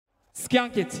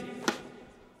Skunk it.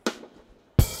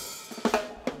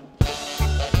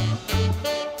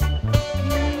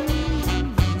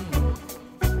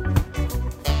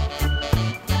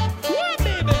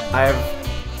 I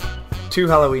have two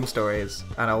Halloween stories,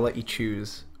 and I'll let you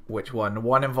choose which one.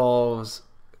 One involves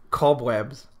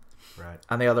cobwebs, Right.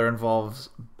 and the other involves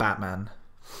Batman.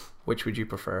 Which would you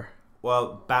prefer?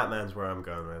 Well, Batman's where I'm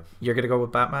going with. You're going to go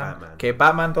with Batman? Batman. Okay,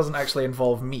 Batman doesn't actually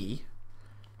involve me.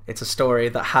 It's a story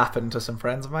that happened to some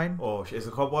friends of mine. Or is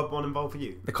the cobweb one involved for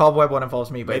you? The cobweb one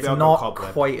involves me, but Maybe it's I'll go not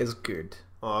cobweb. quite as good.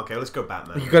 Oh, okay, let's go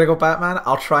Batman. You gotta go Batman?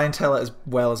 I'll try and tell it as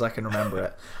well as I can remember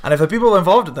it. And if the people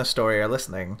involved in this story are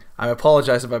listening, I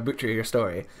apologise if I butcher your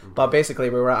story. But basically,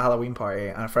 we were at a Halloween party,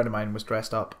 and a friend of mine was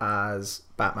dressed up as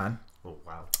Batman. Oh,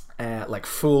 wow. Like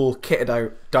full kitted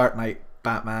out Dark Knight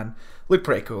Batman. Looked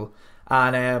pretty cool.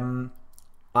 And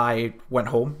I went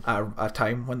home at a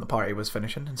time when the party was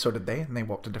finishing, and so did they, and they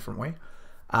walked a different way.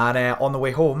 And on the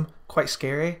way home, quite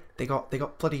scary, they got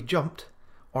bloody jumped.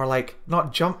 Or like,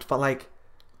 not jumped, but like,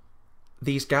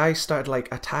 these guys started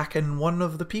like attacking one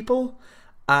of the people,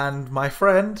 and my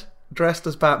friend, dressed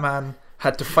as Batman,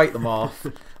 had to fight them off.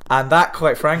 And that,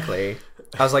 quite frankly,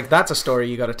 I was like, that's a story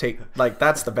you got to take, like,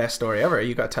 that's the best story ever.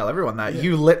 You got to tell everyone that.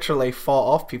 You literally fought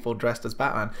off people dressed as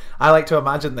Batman. I like to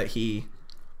imagine that he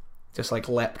just like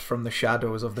leapt from the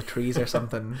shadows of the trees or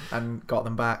something and got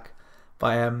them back.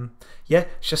 But yeah,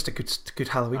 it's just a good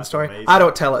Halloween That's story. amazing. I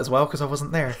don't tell it as well because I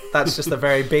wasn't there. That's just a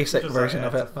very basic Just version like,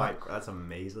 of yeah, it. to fight. That's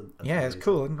amazing. That's Yeah, it's amazing.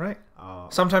 cool, isn't it? Right? Oh,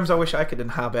 Sometimes I wish I could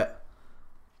inhabit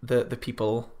the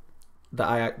people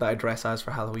that I dress as for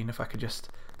Halloween. If I could just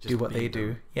do what be they do.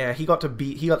 them. Yeah, he got to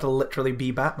literally be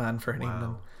Batman for an evening.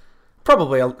 wow.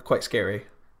 Probably quite scary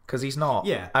because he's not.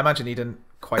 Yeah. I imagine he didn't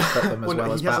quite fit them as Well, well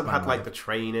he as hasn't Batman. had like would. the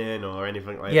training or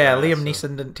anything like Yeah, that. Liam so-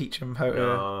 Neeson didn't teach him how to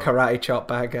No. karate chop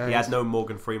bad guys. He has no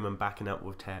Morgan Freeman backing up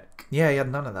with tech. Yeah, he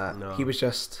had none of that. No. He was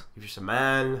just He's just a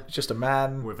man a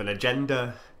man. with an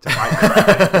agenda to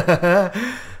fight.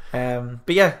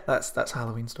 But yeah, that's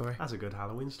Halloween story. That's a good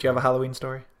Halloween story. Do you have a Halloween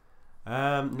story?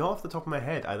 Not off the top of my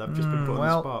head. I've just been put on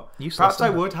well, the spot. useless, Perhaps I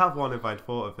isn't it? would have one if I'd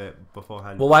thought of it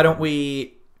beforehand. Well, why don't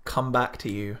we come back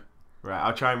to you Right,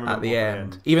 I'll try and remember at the what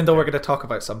end? Even though we're going to talk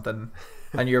about something,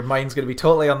 and your mind's going to be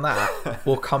totally on that,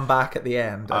 we'll come back at the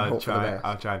end and hope for the best.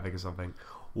 I'll try and think of something.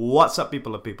 What's up,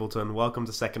 people of Peopleton? Welcome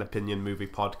to Second Opinion Movie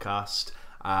Podcast.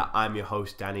 I'm your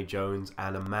host, Danny Jones,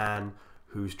 and a man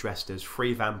who's dressed as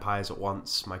 3 vampires at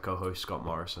once, my co-host, Scott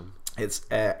Morrison. It's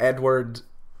Edward.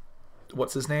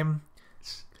 What's his name?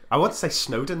 I want to say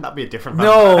Snowden. That'd be a different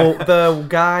No, vampire. the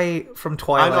guy from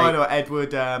Twilight. I know.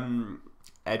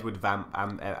 Edward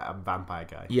vampire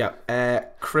guy. Yeah,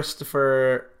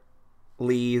 Christopher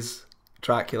Lee's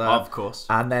Dracula. Of course.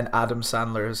 And then Adam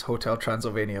Sandler's Hotel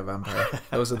Transylvania vampire.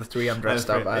 Those are the 3 I'm dressed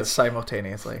up as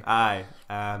simultaneously. Aye.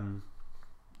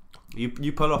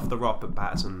 You pull off the Robert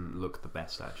Pattinson look the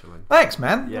best, actually. Thanks,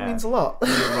 man. Yeah. That means a lot.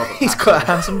 Robert He's Pattinson. quite a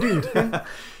handsome dude.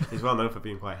 He's well known for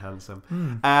being quite handsome.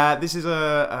 This is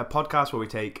a podcast where we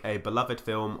take a beloved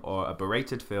film or a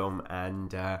berated film,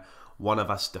 and one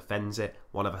of us defends it,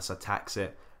 one of us attacks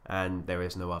it, and there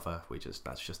is no other.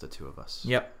 That's just the two of us.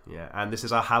 Yep. Yeah, and this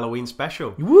is our Halloween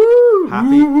special. Woo!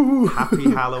 Happy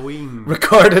Halloween.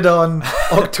 Recorded on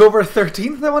October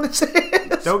 13th, I want to say.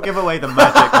 Don't give away the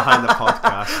magic behind the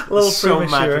podcast. A little It's so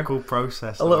premature. magical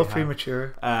process. A that little we have.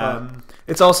 premature. Um,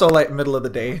 It's also like middle of the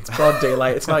day. It's broad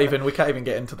daylight. It's not even. We can't even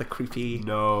get into the creepy.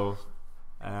 No.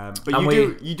 But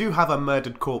And you do have a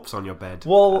murdered corpse on your bed.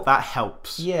 Well, that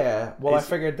helps. Yeah. Well, I It's-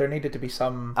 figured there needed to be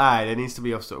some. There needs to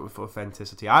be a sort of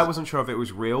authenticity. I wasn't sure if it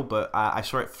was real, but I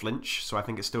saw it flinch, so I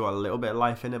think it's still a little bit of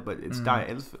life in it. But it's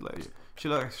dying. She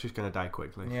looks like she's gonna die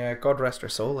quickly. Yeah. God rest her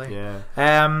soul. Eh?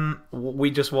 Yeah. We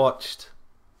just watched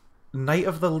Night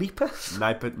of the Lepus.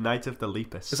 Night of the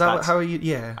Lepus. Is that how you?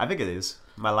 Yeah. I think it is.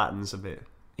 My Latin's a bit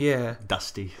Yeah.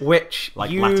 dusty. Which Like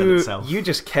you Latin itself. you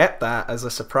just kept that as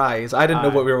a surprise. I didn't know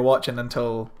Aye. what we were watching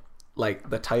until like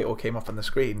the title came up on the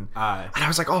screen, Aye. and I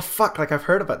was like, "Oh fuck!" Like I've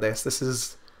heard about this. This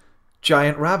is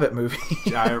giant rabbit movie.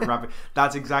 Giant rabbit.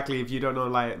 That's exactly. If you don't know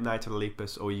Night of the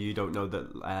Lepus, or you don't know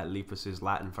that Lepus is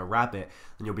Latin for rabbit,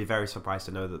 then you'll be very surprised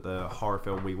to know that the horror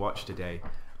film we watched today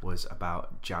was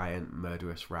about giant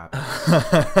murderous rabbits,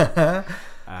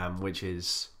 which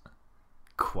is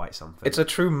quite something. It's a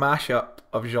true mashup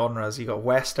of genres. You got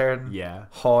western, yeah,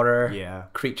 horror, yeah,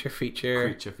 creature feature.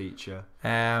 creature feature.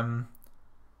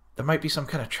 There might be some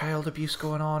kind of child abuse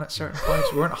going on at certain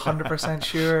points. We weren't 100%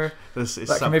 sure. This is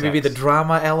That can maybe be the subtext.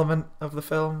 drama element of the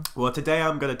film. Well, today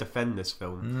I'm going to defend this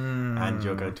film, and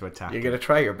you're going to attack. You're it. going to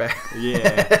try your best.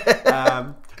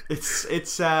 Yeah.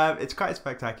 It's quite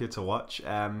spectacular to watch.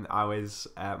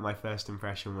 My first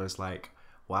impression was like,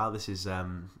 wow, this is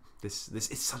this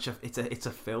is such a it's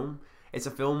a film. It's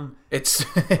a film. It's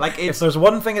like if there's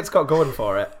one thing it's got going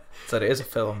for it, it's that it is a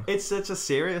film. It's such a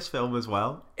serious film as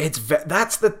well. It's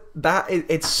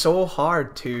so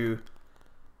hard to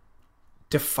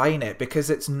define it because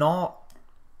it's not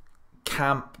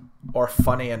camp or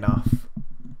funny enough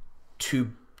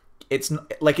to. It's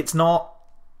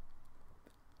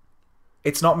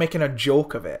not making a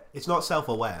joke of it. It's not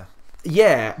self-aware.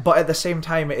 Yeah, but at the same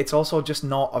time, it's also just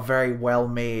not a very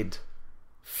well-made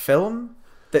film.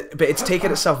 But it's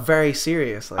taken itself very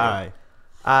seriously. Aye.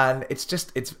 And it's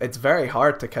very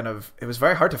hard to it was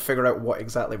very hard to figure out what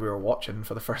exactly we were watching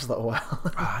for the first little while.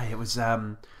 It was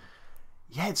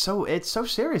it's so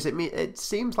serious. It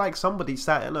seems like somebody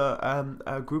sat in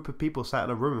a group of people sat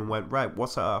in a room and went, right,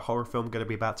 what's a horror film going to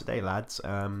be about today, lads?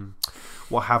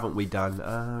 What haven't we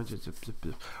done?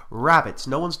 Rabbits.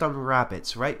 No one's done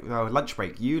rabbits, right? Oh, lunch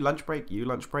break. You lunch break. You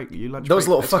lunch break. You lunch break. Those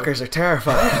little fuckers are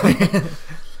terrifying.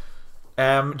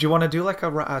 Do you want to do like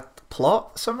a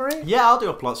plot summary? Yeah, I'll do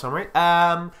a plot summary.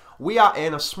 We are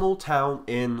in a small town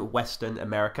in Western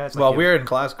America. We're in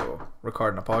Glasgow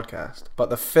recording a podcast, but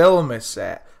the film is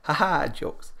set. Haha,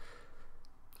 jokes.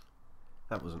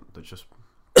 That wasn't just.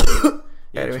 Anyway.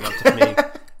 Interrupted me.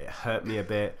 It hurt me a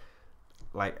bit.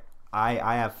 Like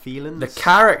I have feelings. The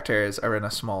characters are in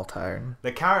a small town.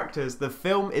 The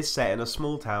film is set in a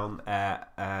small town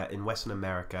in Western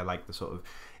America, like the sort of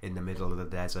in the middle of the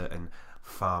desert, and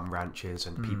farm ranches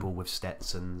and people with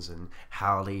Stetsons and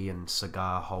Howley and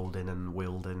cigar holding and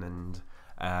wielding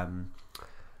and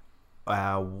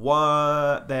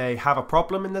they have a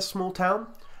problem in this small town.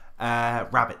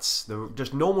 Rabbits. They're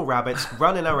just normal rabbits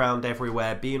running around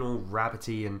everywhere, being all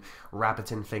rabbity and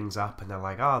rabbiting things up, and they're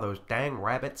like, those dang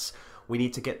rabbits. We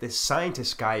need to get this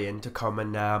scientist guy in to come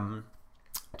and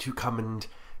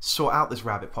sort out this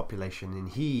rabbit population. And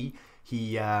he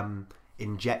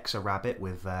injects a rabbit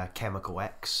with chemical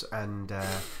X, and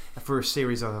for a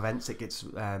series of events it gets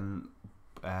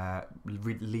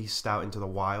released out into the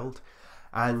wild,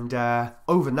 and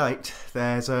overnight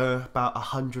there's about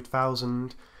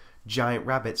 100,000 giant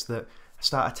rabbits that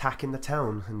start attacking the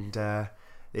town, and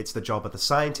it's the job of the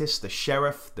scientist, the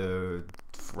sheriff, the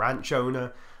ranch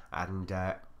owner, and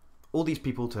all these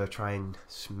people to try and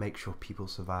make sure people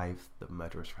survive the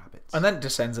murderous rabbits. And then it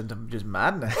descends into just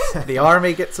madness. The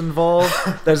army gets involved.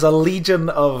 There's a legion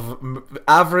of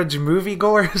average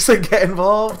moviegoers that get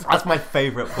involved. That's my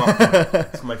favourite plot.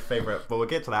 That's my favourite. But we'll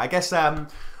get to that. I guess, where do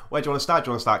you want to start? Do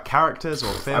you want to start characters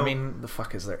or film? I mean, the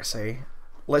fuck is there to say?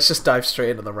 Let's just dive straight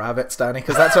into the rabbits, Danny,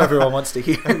 because that's what everyone wants to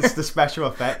hear. It's the special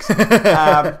effects.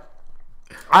 I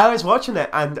was watching it,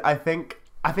 and I think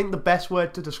the best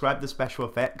word to describe the special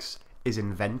effects is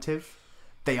inventive.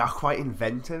 They are quite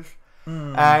inventive.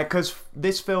 Because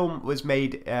this film was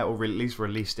made, or at least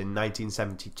released in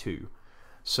 1972.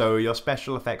 So your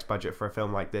special effects budget for a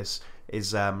film like this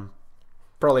is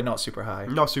probably not super high.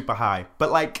 Not super high.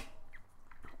 But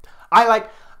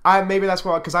maybe that's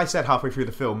why, because I said halfway through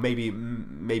the film, maybe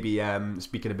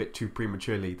speaking a bit too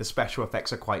prematurely, the special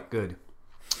effects are quite good.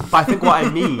 But I think what I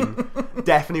mean,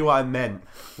 definitely what I meant,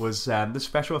 was the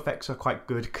special effects are quite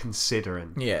good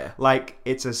considering. Yeah. Like,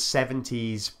 it's a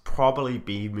 70s, probably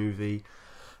B movie.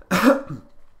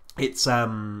 It's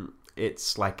about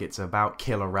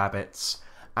killer rabbits.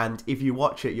 And if you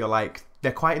watch it, you're like,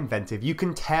 they're quite inventive. You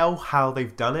can tell how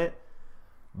they've done it,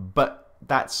 but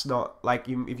that's not like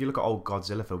if you look at old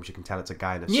Godzilla films, you can tell it's a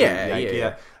guy in a suit.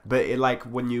 Yeah. But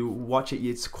when you watch it,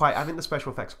 it's quite. I think the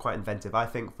special effects are quite inventive. I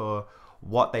think for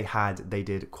what they had, they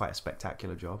did quite a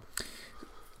spectacular job.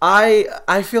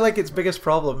 I feel like its biggest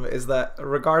problem is that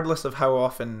regardless of how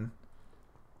often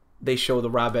they show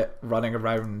the rabbit running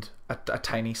around a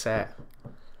tiny set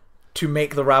to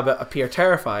make the rabbit appear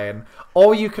terrifying,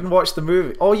 all you can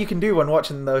do when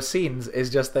watching those scenes is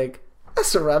just think,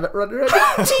 that's a rabbit running around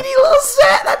a teeny little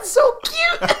set, that's so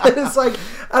cute. It's like,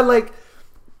 and like,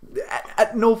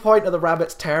 at no point are the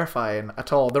rabbits terrifying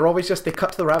at all. They're always they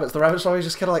cut to the rabbits are always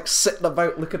just kind of like sitting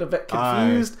about looking a bit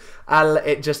confused. And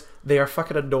they are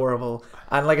fucking adorable.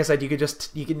 And like I said, you can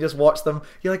just watch them.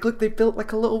 You're like, look, they built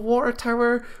like a little water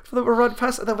tower for them to run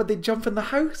past, and then when they jump in the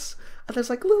house, and there's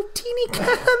like little teeny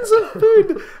cans of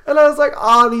food. And I was like,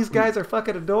 these guys are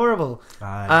fucking adorable.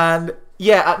 And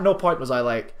yeah, at no point was I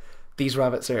like, these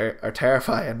rabbits are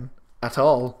terrifying at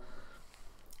all.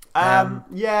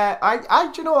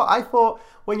 Yeah, do you know what? I thought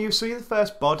when you see the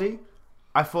first body,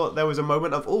 I thought there was a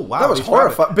moment of, oh wow, that was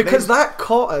horrifying, because that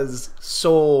caught us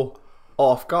so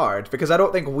off guard because I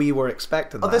don't think we were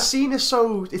expecting that. The scene is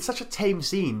it's such a tame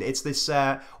scene. It's this,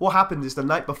 what happened is the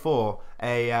night before,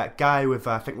 a guy with,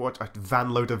 I think, a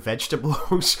van load of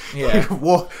vegetables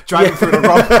driving through the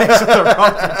wrong place at the wrong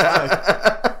time.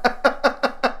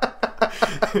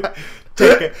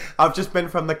 I've just been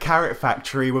from the carrot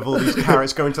factory with all these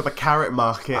carrots going to the carrot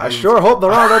market. I sure hope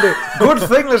they're already... Good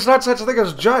thing there's not such a thing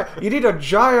as giant... You need a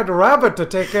giant rabbit to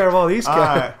take care of all these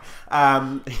carrots.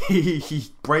 He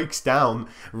breaks down,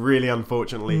 really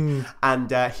unfortunately,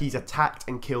 and he's attacked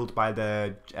and killed by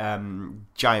the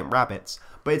giant rabbits.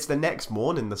 But it's the next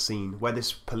morning, the scene where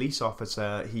this police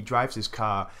officer, he drives his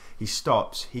car, he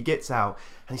stops, he gets out,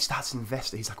 and he starts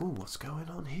investigating. He's like, "Oh, what's going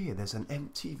on here? There's an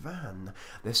empty van.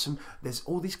 There's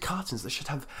all these cartons that should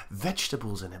have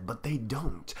vegetables in them, but they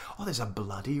don't. Oh, there's a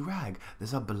bloody rag.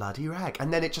 There's a bloody rag."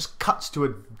 And then it just cuts to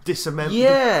a dismembered, like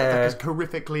a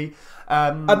horrifically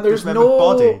and there's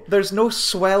body. There's no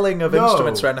swelling of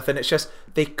instruments or anything. It's just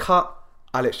they cut.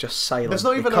 And it's just silent. There's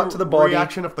not even to the body,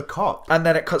 reaction of the cop. And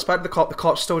then it cuts back to the cop. The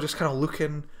cop's still just kind of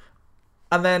looking.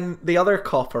 And then the other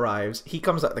cop arrives. He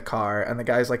comes out of the car, and the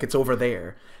guy's like, "It's over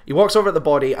there." He walks over at the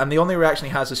body, and the only reaction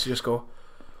he has is to just go,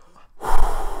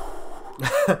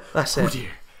 "That's it." Oh dear.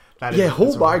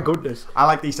 Oh my goodness. I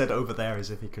like that he said "over there"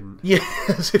 as if he can. Yeah,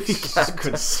 as if he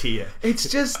couldn't see it.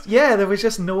 It's just, there was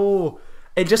just no...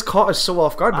 It just caught us so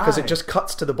off guard because it just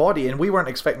cuts to the body and we weren't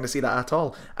expecting to see that at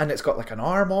all. And it's got like an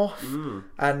arm off,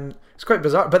 and it's quite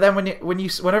bizarre. But then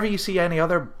whenever you see any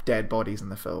other dead bodies in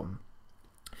the film,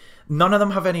 none of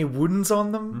them have any wounds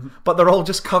on them, but they're all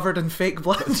just covered in fake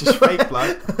blood. It's just fake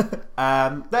blood.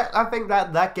 I think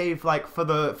that gave, like, for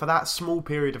that small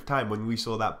period of time when we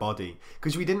saw that body,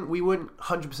 because we weren't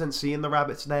 100% seeing the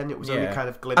rabbits then. It was only kind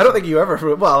of glimpses. I don't think you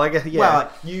ever. Well, I guess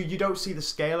Well, you don't see the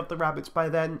scale of the rabbits by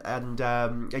then, and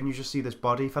you just see this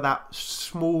body for that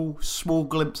small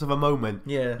glimpse of a moment.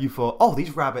 Yeah, you thought, oh,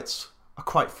 these rabbits are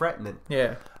quite threatening.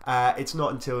 Yeah. It's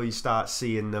not until you start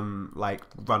seeing them like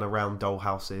run around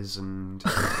dollhouses and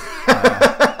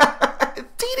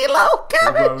teeny little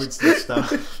roads and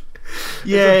stuff.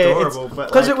 Yeah, it's adorable, but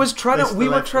because like, it was we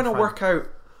were trying to work out,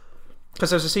 because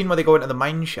there's a scene where they go into the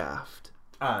mine shaft,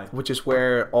 which is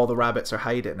where all the rabbits are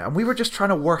hiding, and we were just trying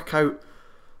to work out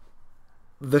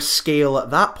the scale at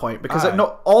that point, because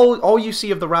all you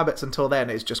see of the rabbits until then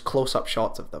is just close up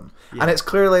shots of them, and it's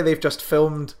clearly they've just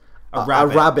filmed a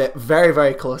rabbit very,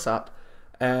 very close up,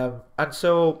 and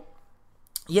so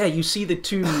you see the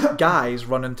two guys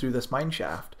running through this mine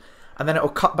shaft, and then it'll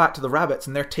cut back to the rabbits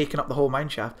and they're taking up the whole mine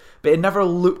shaft, but it never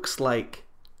looks like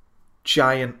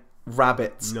giant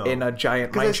rabbits in a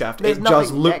giant mine shaft. It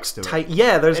just looks tight.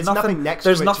 Yeah, there's nothing next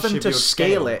there's nothing to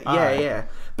scale it. Yeah.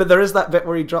 But there is that bit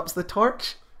where he drops the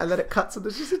torch and then it cuts and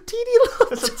there's just a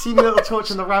teeny little torch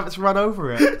and the rabbits run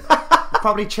over it.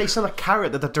 Probably chasing a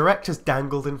carrot that the director's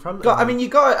dangled in front of them. I mean, you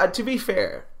got to be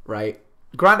fair, right?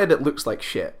 Granted, it looks like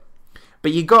shit,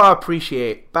 but you gotta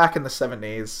appreciate back in the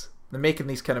 70s, they're making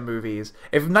these kind of movies.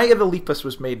 If Night of the Lepus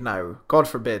was made now, God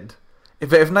forbid,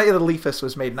 if Night of the Lepus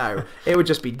was made now, it would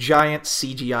just be giant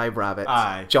CGI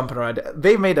rabbits jumping around.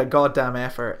 They made a goddamn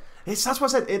effort. That's what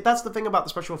I said. That's the thing about the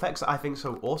special effects that I think is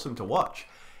so awesome to watch.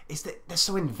 Is that they're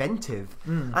so inventive,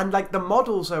 and like the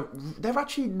models they're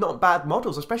actually not bad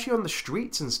models, especially on the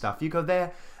streets and stuff. You go,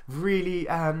 they're really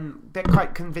they're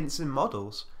quite convincing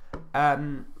models.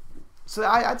 So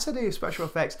I'd say the special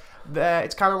effects,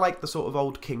 it's kind of like the sort of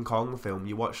old King Kong film.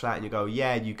 You watch that and you go,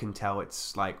 yeah, you can tell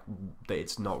it's like that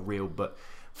it's not real, but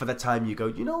for the time you go,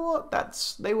 you know what?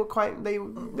 They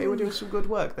were doing some good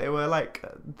work. They were like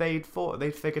they'd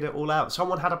figured it all out.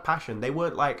 Someone had a passion. They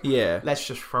weren't like, let's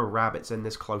just throw rabbits in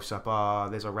this close up.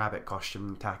 There's a rabbit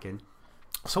costume tacking.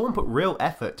 Someone put real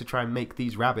effort to try and make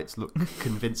these rabbits look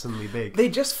convincingly big. They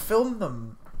just filmed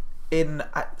them in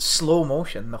slow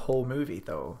motion the whole movie,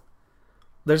 though.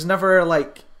 There's never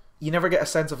like, you never get a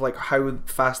sense of like how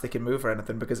fast they can move or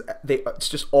anything, because it's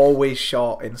just always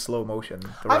shot in slow motion.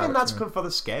 I think that's good for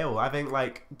the scale. I think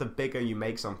like the bigger you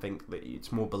make something,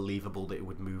 it's more believable that it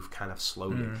would move kind of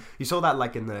slowly. You saw that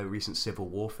like in the recent Civil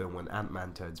War film when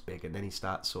Ant-Man turns big and then he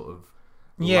starts sort of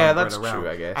that's around. True,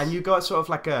 I guess. And you got sort of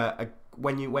like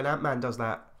when Ant-Man does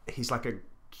that, he's like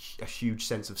a huge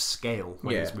sense of scale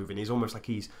when he's moving. He's almost like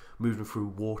he's moving through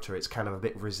water. It's kind of a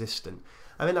bit resistant.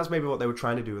 I think that's maybe what they were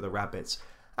trying to do with the rabbits.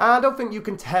 I don't think you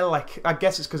can tell, like, I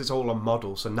guess it's because it's all on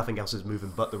model, so nothing else is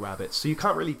moving but the rabbits. So you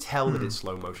can't really tell that it's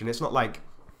slow motion. It's not like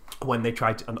when they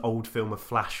tried an old film of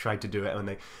Flash tried to do it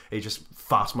and they just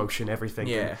fast motion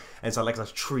everything. And it's like there's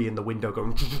a tree in the window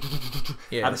going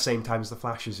at the same time as the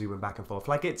Flash is zooming back and forth.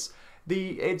 Like it's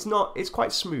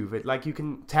quite smooth. Like you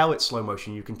can tell it's slow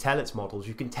motion, you can tell it's models,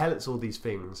 you can tell it's all these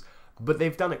things, but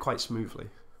they've done it quite smoothly.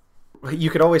 You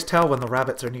could always tell when the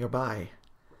rabbits are nearby.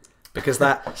 Because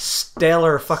that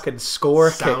stellar fucking score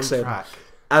kicks in. Soundtrack.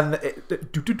 And It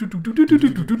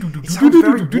sounds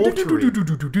very watery.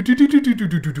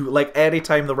 like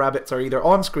anytime the rabbits are either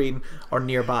on screen or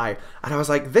nearby. And I was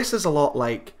like, this is a lot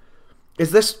like...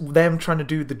 Is this them trying to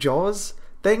do the Jaws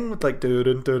thing? With like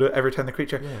every time the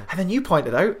creature... Yeah. And then you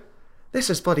pointed out, this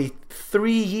is bloody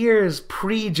 3 years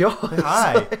pre-Jaws.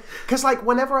 Aye. Because, like,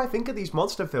 whenever I think of these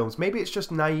monster films, maybe it's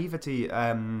just naivety,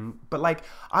 but, like,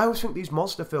 I always think these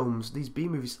monster films, these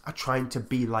B-movies, are trying to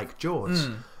be like Jaws.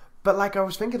 But, like, I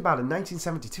was thinking about it in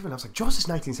 1972, and I was like, Jaws is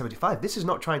 1975. This is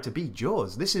not trying to be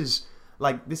Jaws. This is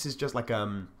just, like,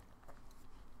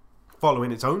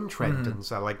 following its own trend, and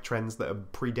so, like, trends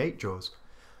that predate Jaws.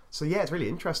 So, yeah, it's really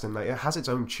interesting. Like, it has its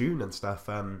own tune and stuff,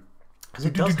 because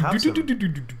it does have some...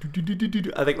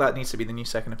 I think that needs to be the new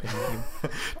second opinion theme.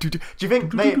 Do you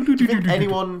think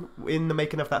anyone in the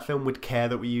making of that film would care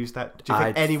that we use that? Do you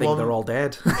think think they're all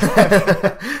dead.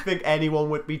 think anyone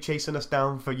would be chasing us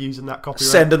down for using that copyright?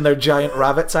 Sending their giant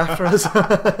rabbits after us.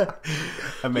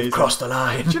 Amazing. You've crossed the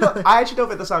line. Do you know, I actually don't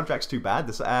think the soundtrack's too bad.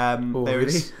 This,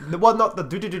 really? Well, not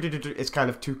the it's kind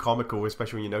of too comical,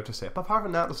 especially when you notice it. But apart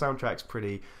from that, the soundtrack's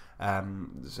pretty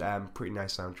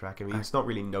nice soundtrack. I mean, it's not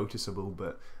really noticeable,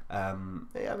 but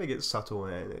yeah, I think it's subtle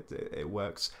and it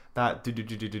works. That is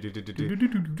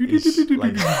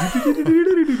like,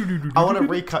 I want to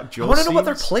recut Jaws. I want to know what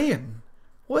they're scenes. playing.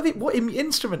 What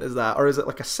instrument is that, or is it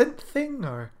like a synth thing,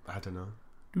 or I don't know.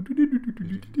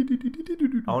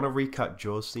 I want to recut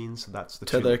Jaws scenes. So that's the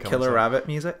to tune the that comes Killer up. Rabbit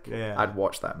music? Yeah. I'd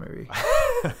watch that movie.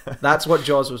 That's what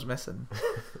Jaws was missing.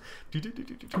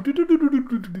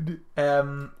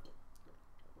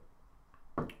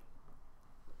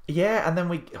 Yeah, and then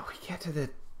we get to the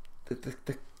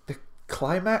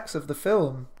climax of the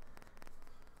film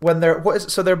when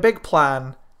their big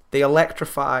plan, they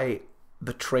electrify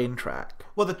the train track.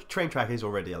 Well, the train track is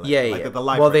already electric. Yeah, like yeah. The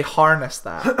light well, rail. they harness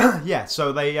that. Yeah,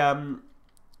 so they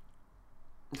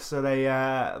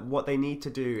what they need to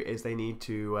do is they need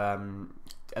to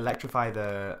electrify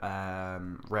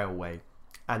the railway,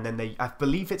 and then I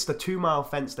believe it's the 2-mile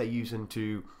fence they're using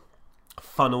to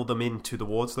funnel them in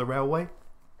towards the railway,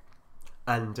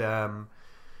 and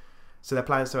so their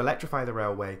plan is to electrify the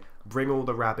railway, bring all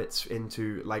the rabbits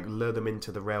into, like, lure them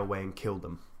into the railway and kill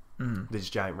them. These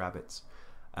giant rabbits.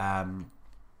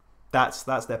 That's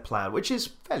their plan, which is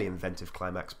fairly inventive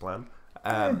climax plan.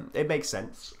 It makes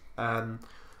sense. Well,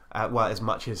 as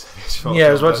much as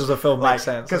the film makes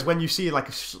sense. Because when you see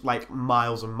like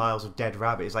miles and miles of dead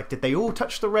rabbits, like, did they all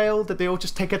touch the rail? Did they all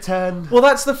just take a turn? Well,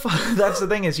 that's the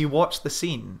thing, is you watch the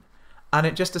scene, and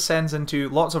it just descends into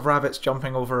lots of rabbits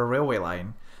jumping over a railway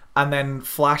line, and then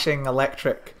flashing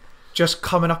electric just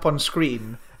coming up on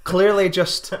screen, clearly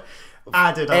just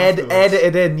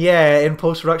edited in, in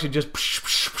post-production, just,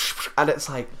 and it's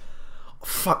like,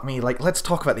 fuck me, like, let's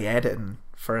talk about the editing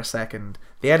for a second.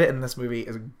 The editing in this movie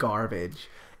is garbage.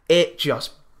 It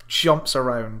just jumps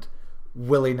around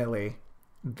willy-nilly.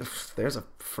 There's a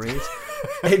phrase.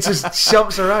 It just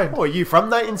jumps around. Oh, are you from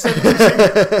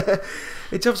 1976?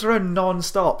 It jumps around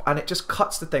non-stop, and it just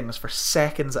cuts to things for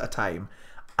seconds at a time,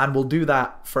 and we'll do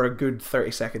that for a good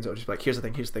 30 seconds. It'll just be like, here's the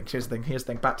thing, here's the thing, here's the thing, here's the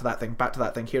thing, back to that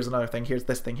thing, here's another thing, here's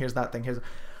this thing, here's that thing,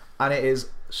 and it is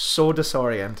so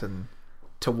disorienting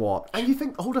to watch. And you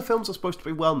think older films are supposed to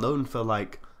be well known for,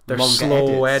 like, their longer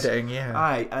slow edits. editing, yeah.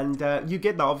 Aye, and you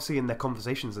get that obviously in their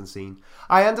conversations and scene.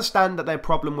 I understand that their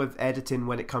problem with editing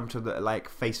when it comes to the, like,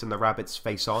 facing the rabbits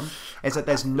face on is that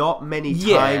there's not many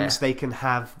times they can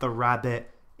have the rabbit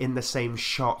in the same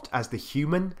shot as the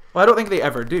human. Well, I don't think they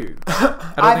ever do.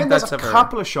 I think there's a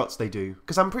couple of shots they do,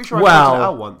 because I'm pretty sure I pointed it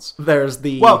out once. There's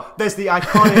the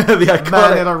iconic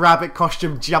man in a rabbit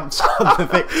costume jumps on the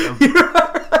victim.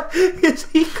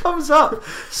 He comes up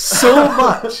so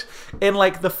much in,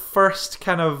 like, the first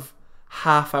kind of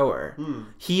half hour.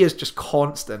 He is just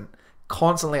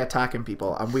constantly attacking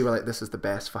people, and we were like, this is the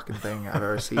best fucking thing I've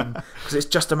ever seen, because it's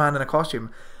just a man in a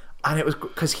costume. And it was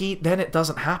because then it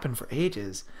doesn't happen for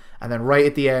ages, and then right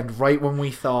at the end, right when we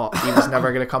thought he was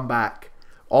never going to come back,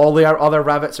 all the other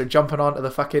rabbits are jumping onto the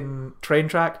fucking train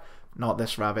track. Not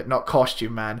this rabbit, not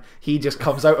Costume Man. He just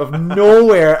comes out of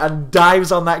nowhere and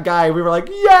dives on that guy. We were like,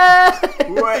 yeah!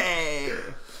 Way.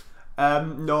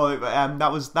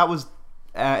 That was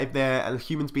if they're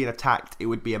humans being attacked, it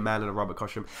would be a man in a rabbit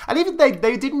costume. And even they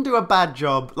didn't do a bad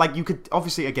job. Like, you could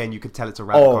obviously, again, you could tell it's a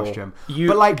rabbit costume,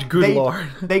 but like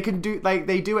they can do, like,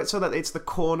 they do it so that it's the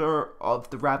corner of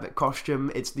the rabbit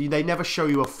costume. They never show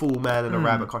you a full man in a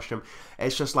rabbit costume.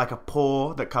 It's just like a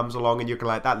paw that comes along, and you're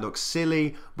like, that looks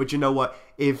silly. But you know what?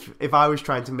 If I was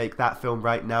trying to make that film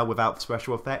right now without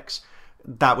special effects,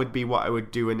 that would be what I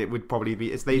would do, and it would probably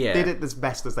be. They did it as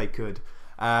best as they could.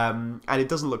 And it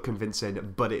doesn't look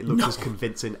convincing, but it looks as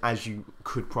convincing as you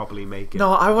could probably make it.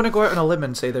 No, I want to go out on a limb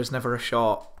and say there's never a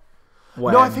shot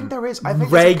when no, I think there is. I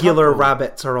think regular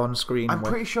rabbits are on screen. I'm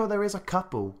pretty sure there is a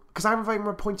couple. Because I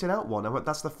remember pointing out one. I went,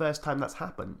 that's the first time that's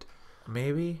happened.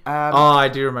 Maybe? I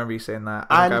do remember you saying that.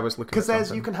 I think I was looking at something.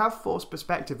 Because you can have forced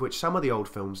perspective, which some of the old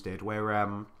films did, where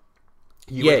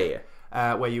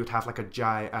where you would have like a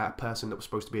giant person that was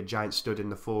supposed to be a giant stood in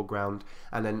the foreground,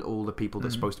 and then all the people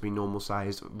that's supposed to be normal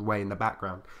sized way in the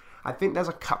background. I think there's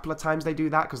a couple of times they do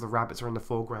that because the rabbits are in the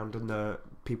foreground and the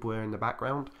people are in the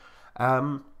background,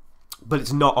 but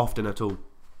it's not often at all.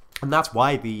 And that's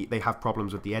why they have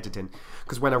problems with the editing,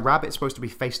 because when a rabbit's supposed to be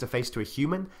face to face to a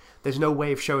human, there's no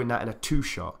way of showing that in a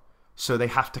 2-shot, so they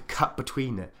have to cut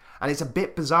between it. And it's a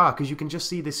bit bizarre because you can just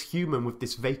see this human with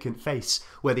this vacant face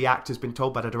where the actor's been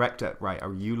told by the director, right,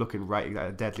 are you looking right at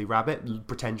a deadly rabbit?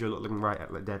 Pretend you're looking right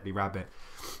at a deadly rabbit.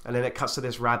 And then it cuts to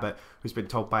this rabbit who's been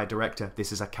told by a director,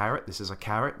 this is a carrot, this is a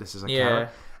carrot, this is a carrot.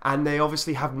 And they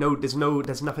obviously have there's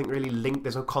nothing really linked,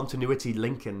 there's no continuity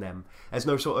linking them. There's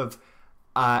no sort of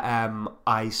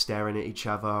eyes staring at each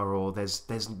other, or there's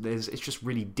it's just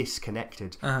really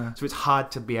disconnected. So it's hard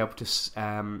to be able to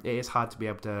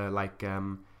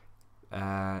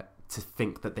to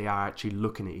think that they are actually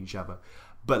looking at each other.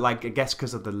 But like, I guess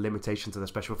because of the limitations of the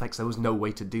special effects, there was no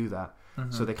way to do that.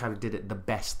 So they kind of did it the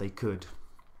best they could.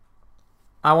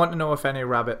 I want to know if any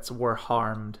rabbits were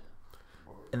harmed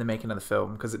in the making of the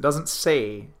film, because it doesn't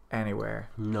say anywhere.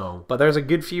 No. But there's a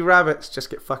good few rabbits just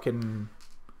get fucking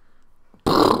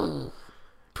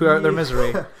put out their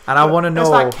misery. And I want to know...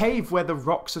 There's that cave where the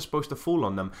rocks are supposed to fall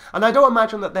on them. And I don't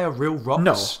imagine that they're real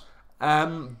rocks.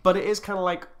 No. But it is kind of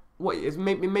like...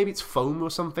 maybe it's foam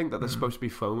or something that they're supposed to be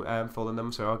falling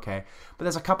them, so okay. But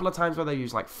there's a couple of times where they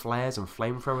use like flares and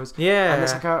flamethrowers. Yeah. And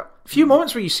there's like a few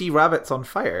moments where you see rabbits on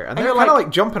fire, and they're kind of like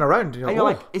jumping around. And you're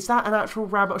like, is that an actual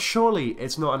rabbit? Surely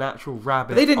it's not an actual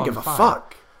rabbit. They didn't give a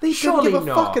fuck. They surely didn't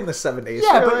give a not. fuck in the 70s.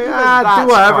 Yeah, but like,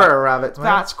 do whatever, rabbits, man.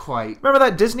 That's quite... Remember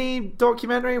that Disney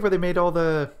documentary where they made all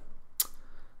the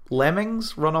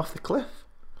lemmings run off the cliff?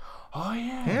 Oh,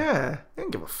 yeah. Yeah. They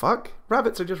didn't give a fuck.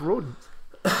 Rabbits are just rodents.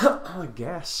 I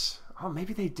guess. Oh,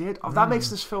 maybe they did. Oh, that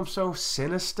makes this film so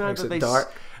sinister. Makes that it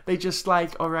dark. They just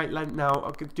like, all right,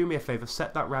 now do me a favor,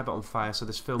 set that rabbit on fire so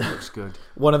this film looks good.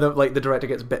 One of them, like the director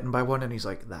gets bitten by one, and he's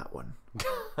like, "That one,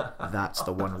 that's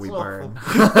the one we burn."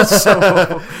 So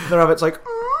awful. The rabbit's like,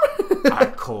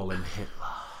 "I'm calling Hitler,"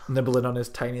 nibbling on his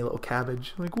tiny little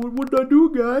cabbage. Like, what did I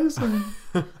do, guys? Bring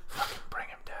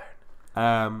him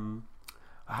down.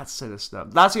 That's sinister.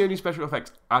 That's the only special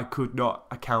effect I could not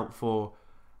account for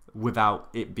without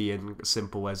it being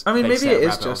simple as... I mean, maybe it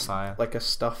is just like a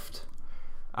stuffed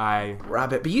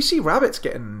rabbit. But you see rabbits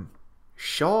getting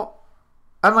shot.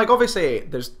 And like, obviously,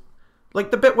 there's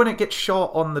like the bit when it gets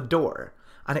shot on the door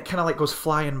and it kind of like goes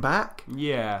flying back.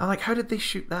 Yeah. I'm like, how did they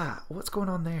shoot that? What's going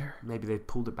on there? Maybe they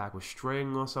pulled it back with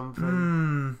string or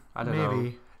something. I don't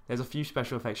know. There's a few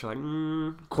special effects you're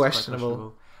like,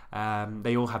 questionable.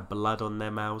 They all have blood on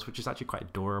their mouths, which is actually quite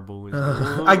adorable.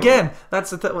 Again,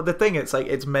 that's the thing. It's like,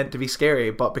 it's meant to be scary,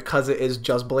 but because it is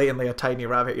just blatantly a tiny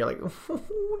rabbit, you're like,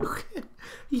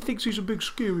 he thinks he's a big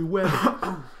scary webbit.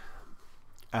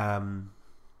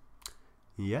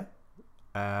 Yeah.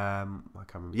 I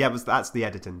can't remember. Yeah, that's the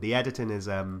editing. The editing is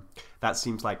that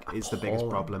seems like is the biggest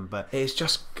problem. But it's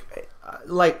just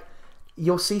like,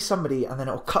 you'll see somebody and then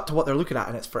it'll cut to what they're looking at,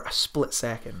 and it's for a split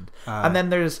second, and then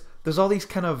there's all these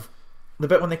kind of, the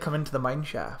bit when they come into the mine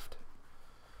shaft,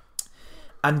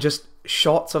 and just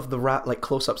shots of the like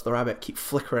close-ups of the rabbit keep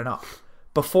flickering up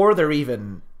before they're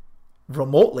even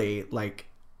remotely like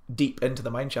deep into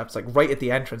the mine shaft. It's like right at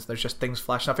the entrance, there's just things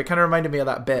flashing up. It kind of reminded me of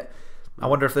that bit, I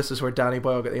wonder if this is where Danny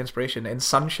Boyle got the inspiration, in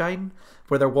Sunshine,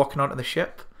 where they're walking onto the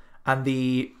ship and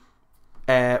the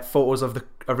photos of the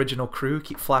original crew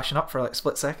keep flashing up for like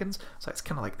split seconds. So it's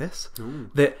kind of like this.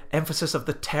 The emphasis of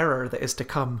the terror that is to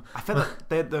come. I feel like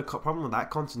the problem with that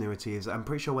continuity is, I'm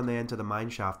pretty sure when they enter the mine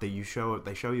shaft, they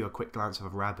show you a quick glance of a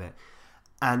rabbit,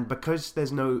 And because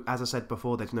there's no, as I said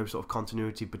before, there's no sort of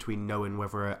continuity between knowing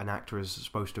whether an actor is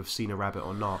supposed to have seen a rabbit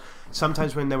or not.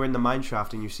 Sometimes when they're in the mine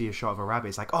shaft and you see a shot of a rabbit,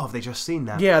 it's like, oh, have they just seen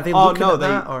that? Yeah, they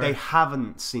they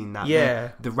haven't seen that.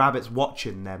 Yeah, the rabbit's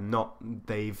watching them, not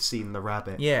they've seen the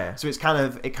rabbit. Yeah. So it kind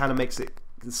of makes it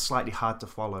slightly hard to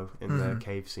follow in the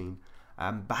cave scene.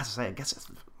 But as I say, I guess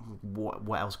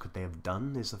what else could they have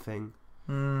done is the thing.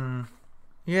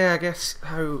 Yeah, I guess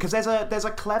how, because there's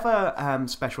a clever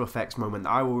special effects moment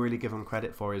that I will really give them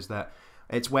credit for, is that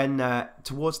it's when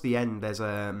towards the end there's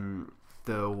the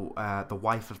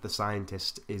wife of the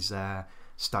scientist is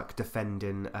stuck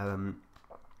defending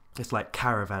this like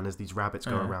caravan as these rabbits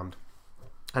go around,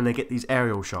 and they get these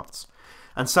aerial shots,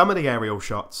 and some of the aerial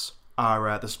shots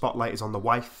are the spotlight is on the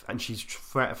wife and she's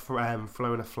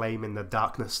throwing a flame in the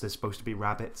darkness. There's supposed to be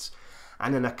rabbits.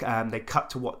 And then they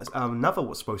cut to another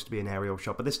what's supposed to be an aerial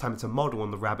shot, but this time it's a model,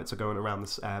 and the rabbits are going around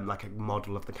this like a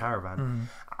model of the caravan.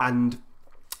 And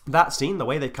that scene, the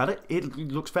way they cut it, it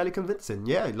looks fairly convincing.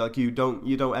 Yeah, like you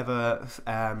don't ever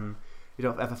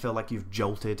feel like you've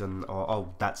jolted or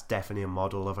that's definitely a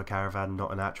model of a caravan,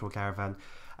 not an actual caravan.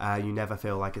 You never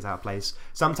feel like it's out of place.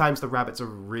 Sometimes the rabbits are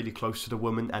really close to the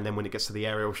woman, and then when it gets to the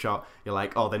aerial shot, you're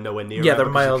like, oh, they're nowhere near. Yeah, they're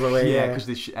miles away. Yeah, because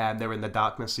they're in the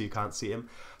darkness, so you can't see them.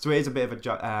 So it is a bit of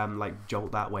a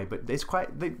jolt that way, but it's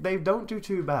quite. They don't do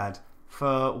too bad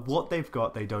for what they've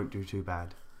got. They don't do too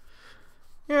bad.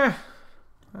 Yeah.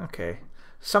 Okay.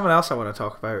 Someone else I want to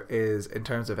talk about is, in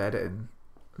terms of editing,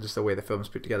 just the way the film's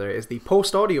put together, is the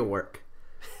post audio work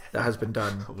that has been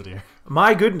done. Oh dear.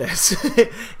 My goodness,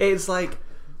 it's like.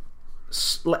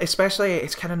 Especially,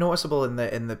 it's kind of noticeable in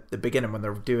the beginning when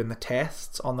they're doing the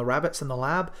tests on the rabbits in the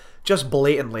lab. Just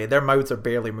blatantly, their mouths are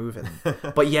barely moving,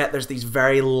 but yet there's these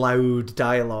very loud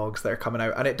dialogues that are coming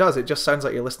out, and it just sounds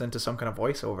like you're listening to some kind of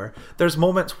voiceover. There's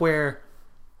moments where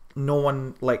no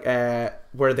one, like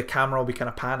where the camera will be kind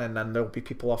of panning and there'll be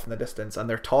people off in the distance and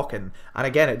they're talking, and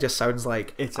again it just sounds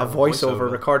like it's a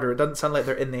voiceover recorder. It doesn't sound like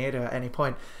they're in the area at any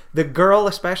point. The girl,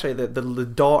 especially the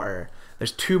daughter,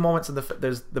 there's two moments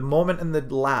there's the moment in the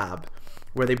lab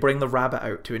where they bring the rabbit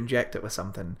out to inject it with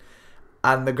something,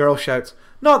 and the girl shouts,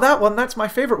 "Not that one, that's my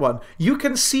favourite one." You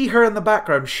can see her in the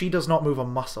background. She does not move a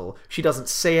muscle. She doesn't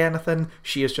say anything.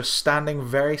 She is just standing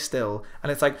very still.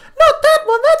 And it's like, "Not that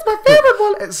one, that's my favourite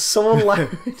one." It's so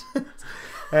loud.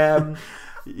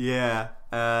 Yeah.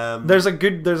 There's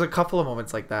a couple of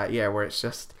moments like that, yeah, where it's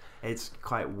just... It's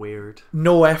quite weird.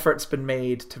 No effort's been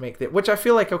made to make which I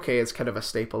feel like, okay, is kind of a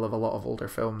staple of a lot of older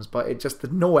films, but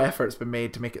no effort's been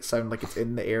made to make it sound like it's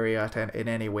in the area in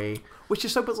any way. Which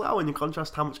is so bizarre when you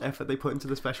contrast how much effort they put into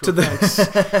the special effects.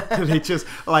 They just,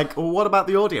 like, well, what about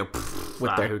the audio?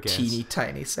 With their teeny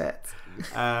tiny sets.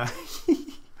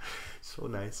 So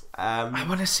nice. I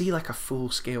want to see, like, a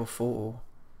full-scale photo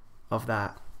of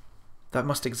that. That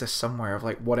must exist somewhere, of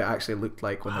like what it actually looked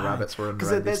like when the rabbits were under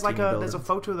these teeny buildings. There's a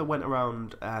photo that went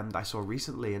around that I saw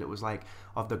recently, and it was like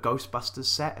of the Ghostbusters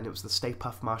set, and it was the Stay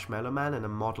Puft Marshmallow Man and a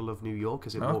model of New York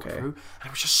as it walked through, and it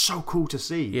was just so cool to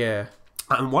see. Yeah.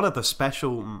 And one of the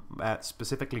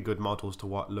specifically good models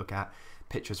to look at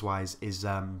pictures wise is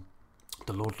the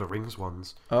Lord of the Rings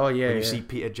ones. Oh yeah. When you see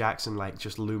Peter Jackson like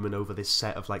just looming over this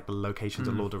set of like the locations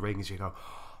of Lord of the Rings, you go,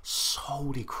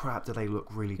 holy crap, do they look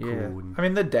really cool. And I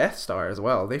mean, the Death Star as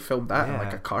well, they filmed that in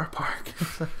like a car park.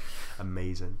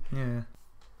 Amazing. Yeah.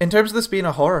 In terms of this being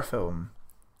a horror film,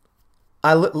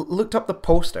 I looked up the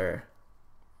poster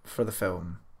for the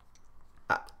film,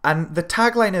 and the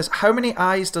tagline is, "How many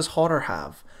eyes does horror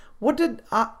have?" What do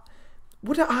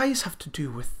eyes have to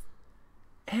do with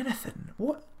anything?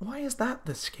 Why is that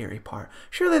the scary part?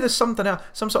 Surely there's something else,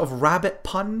 some sort of rabbit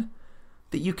pun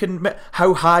that you can...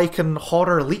 How high can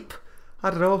horror leap?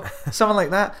 I don't know. Something like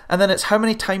that. And then it's, how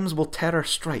many times will terror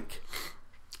strike?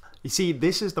 You see,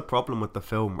 this is the problem with the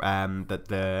film that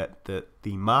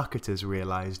the marketers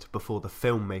realised before the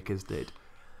filmmakers did.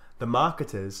 The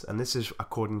marketers, and this is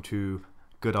according to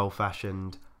good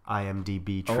old-fashioned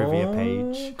IMDb trivia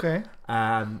page. Okay.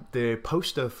 The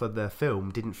poster for the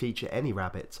film didn't feature any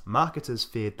rabbits. Marketers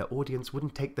feared the audience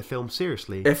wouldn't take the film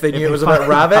seriously if they knew it was about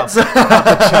rabbits. Trying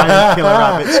to kill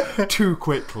rabbits too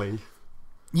quickly.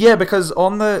 Yeah, because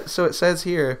so it says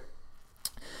here,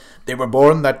 "They were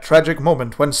born that tragic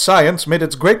moment when science made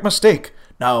its great mistake.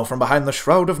 Now from behind the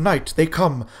shroud of night they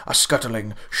come, a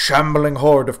scuttling, shambling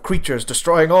horde of creatures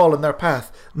destroying all in their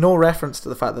path." No reference to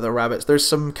the fact that they're rabbits. There's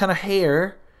some kind of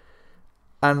hair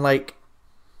and like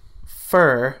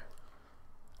fur,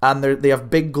 and they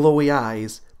have big glowy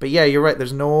eyes. But yeah, you're right,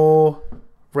 there's no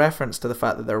reference to the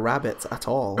fact that they're rabbits at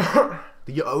all.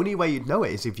 The only way you'd know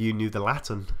it is if you knew the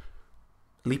Latin.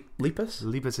 Lepus?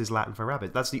 Lepus is Latin for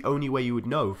rabbit. That's the only way you would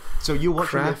know. So you're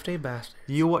watching Crafty bastard.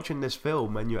 you're watching this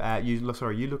film, and you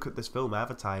look at this film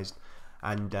advertised,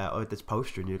 and this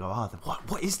poster, and you go,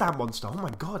 what is that monster? Oh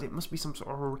my god, it must be some sort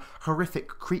of horrific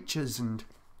creatures. And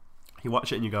you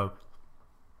watch it and you go,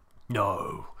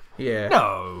 no, Yeah.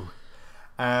 no.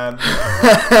 But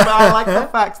I like the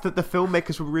fact that the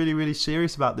filmmakers were really, really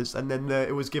serious about this, and then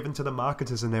it was given to the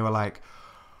marketers, and they were like,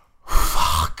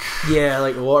 fuck. Yeah,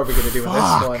 like, what are we going to do with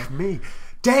this one? Fuck me.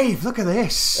 Dave, look at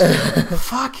this.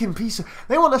 Fucking piece of...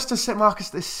 They want us to market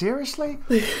this seriously?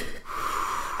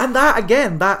 And that,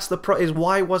 again, that's is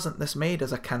why wasn't this made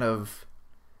as a kind of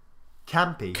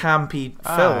Campy.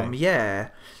 film? Yeah.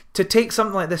 To take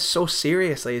something like this so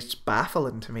seriously is just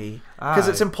baffling to me. Because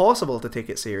it's impossible to take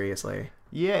it seriously.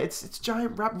 Yeah, it's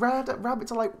giant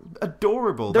rabbits are like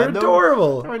adorable. They're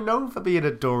adorable. They're known for being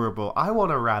adorable. I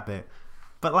want a rabbit.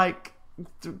 But like,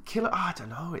 kill it. I don't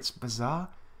know. It's bizarre.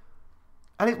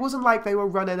 And it wasn't like they were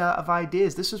running out of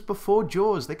ideas. This was before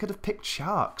Jaws. They could have picked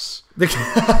sharks. It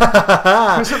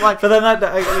wasn't like, but then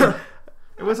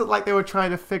it wasn't like they were trying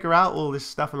to figure out all this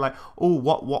stuff and like, oh,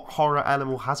 what horror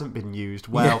animal hasn't been used?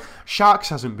 Well, sharks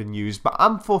hasn't been used, but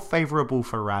I'm favourable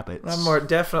for rabbits. I'm more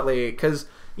definitely, because,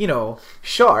 you know,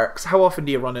 sharks, how often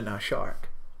do you run into a shark?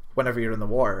 Whenever you're in the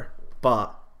water.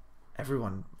 But a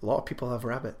lot of people have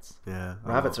rabbits. Yeah.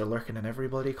 Rabbits are lurking in every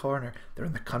bloody corner. They're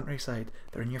in the countryside.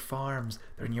 They're in your farms.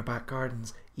 They're in your back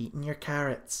gardens, eating your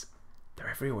carrots. They're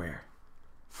everywhere.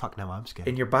 Fuck, now I'm scared.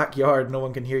 In your backyard, no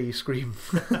one can hear you scream.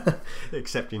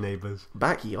 Except your neighbours.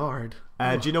 Backyard?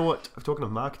 Do you know what, talking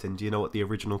of marketing, do you know what the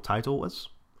original title was?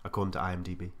 According to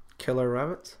IMDb. Killer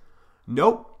rabbits?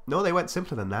 Nope. No, they went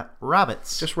simpler than that.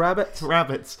 Rabbits. Just rabbits?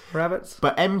 Rabbits. Rabbits?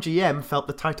 But MGM felt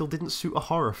the title didn't suit a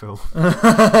horror film.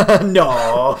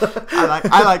 No.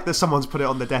 I like that someone's put it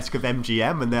on the desk of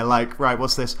MGM and they're like, right,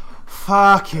 what's this?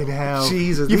 Fucking hell.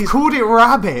 Jesus. You've called it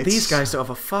Rabbits. These guys don't have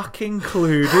a fucking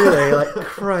clue, do they? Like,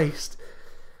 Christ.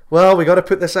 Well, we got to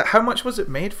put this out. How much was it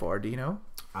made for, do you know?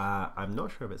 I'm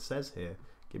not sure if it says here.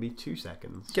 Give me 2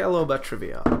 seconds. Get a little bit of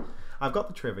trivia. I've got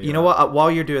the trivia. You know what? While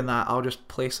you're doing that, I'll just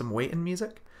play some waiting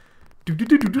music.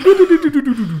 Time's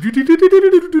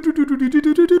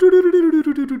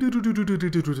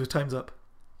up.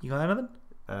 You got anything?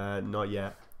 Not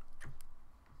yet.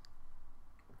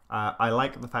 I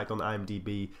like the fact on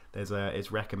IMDb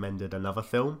it's recommended another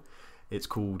film. It's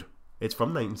from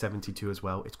 1972 as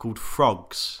well. It's called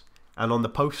Frogs, and on the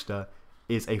poster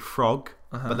is a frog,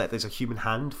 but there's a human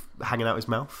hand hanging out his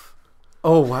mouth.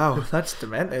 Oh wow, that's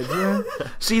demented. Yeah.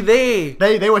 See,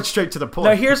 they went straight to the point.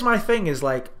 Now here's my thing: is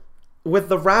like with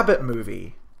the Rabbit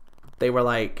movie, they were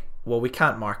like, well, we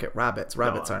can't market rabbits.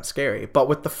 Rabbits aren't scary. But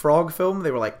with the Frog film,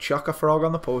 they were like, chuck a frog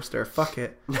on the poster. Fuck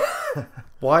it.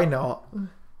 Why not?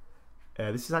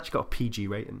 This has actually got a PG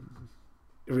rating.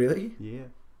 Really? Yeah.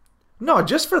 No,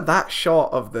 just for that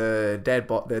shot of the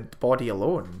the body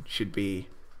alone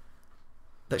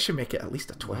that should make it at least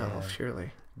a 12,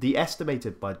 surely. The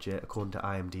estimated budget, according to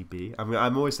IMDb, I mean,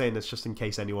 I'm always saying this just in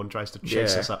case anyone tries to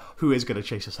chase us up. Who is going to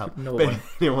chase us up? No one.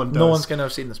 Anyone does. No one's going to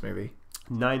have seen this movie.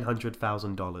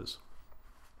 $900,000.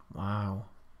 Wow.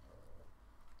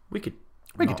 We could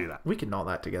do that. We could knot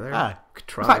that together. Aye. We could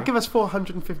try. In fact, give us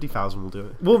 450,000. We'll do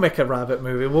it. We'll make a rabbit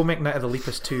movie. We'll make Night of the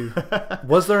Lepus 2.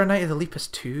 Was there a Night of the Lepus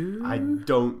 2?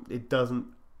 It doesn't.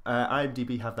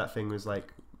 IMDb have that thing was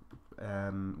like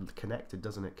connected,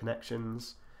 doesn't it?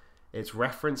 Connections. It's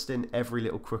referenced in Every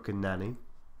Little Crook and Nanny.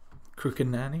 Crook and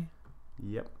Nanny?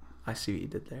 Yep. I see what you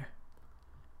did there.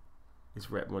 It's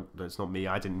not me.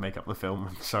 I didn't make up the film.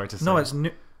 I'm sorry to say. No, it's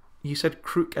you said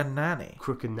Crook and Nanny.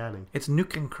 Crook and Nanny. It's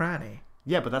Nook and Cranny.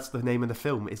 Yeah, but that's the name of the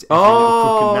film. It's Every Little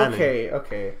Crook and Nanny.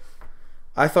 Okay.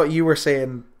 I thought you were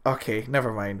saying... Okay,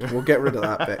 never mind. We'll get rid of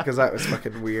that bit, because that was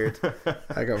fucking weird.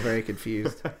 I got very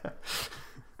confused.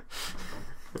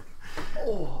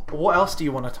 What else do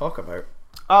you want to talk about?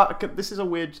 This is a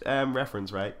weird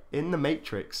reference, right? In The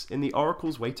Matrix, in the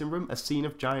Oracle's waiting room, a scene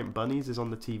of giant bunnies is on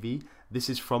the TV. This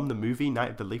is from the movie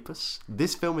Night of the Lepus.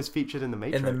 This film is featured in The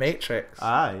Matrix. In The Matrix?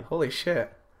 Aye. Holy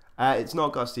shit. It's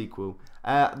not got a sequel.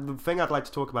 The thing I'd like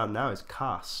to talk about now is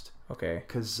cast. Okay.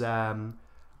 Because I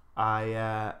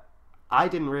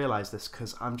didn't realise this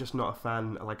because I'm just not a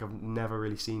fan. Like, I've never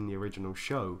really seen the original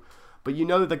show. But you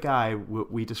know the guy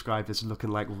we described as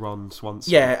looking like Ron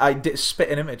Swanson? Yeah, I did spit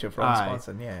an image of Ron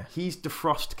Swanson, yeah. He's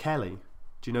DeFrost Kelly.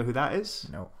 Do you know who that is?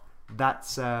 No.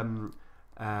 That's Dr.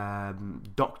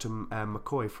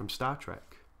 McCoy from Star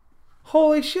Trek.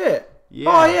 Holy shit. Yeah.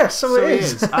 Oh, yes, so it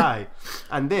is. Aye.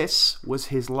 And this was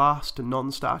his last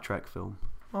non-Star Trek film.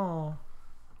 Oh.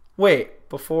 Wait,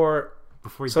 before he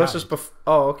so died. this was before...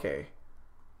 Oh, okay.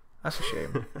 That's a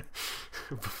shame.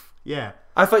 Yeah.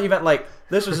 I thought you meant like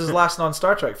this was his last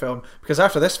non-Star Trek film, because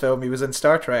after this film he was in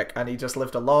Star Trek and he just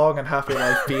lived a long and happy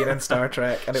life being in Star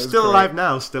Trek, and it was still great. alive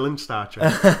now, still in Star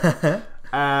Trek.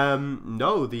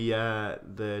 No,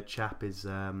 the chap is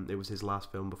it was his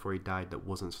last film before he died that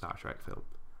wasn't Star Trek film.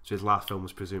 So his last film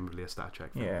was presumably a Star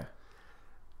Trek film. Yeah.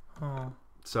 Oh.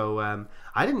 So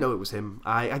I didn't know it was him.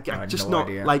 I just no not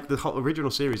idea. like the whole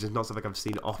original series is not something I've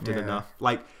seen often enough.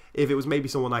 Like if it was maybe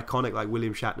someone iconic like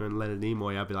William Shatner and Leonard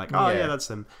Nimoy, I'd be like, oh yeah, that's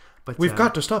them. But We've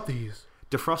got to stop these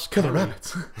DeFrost killer Kelly.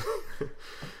 rabbits.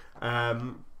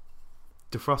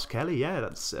 DeFrost Kelly, yeah,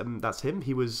 that's him.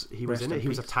 He was Rest in it. in He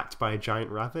was peace. attacked by a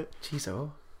giant rabbit. Jeez,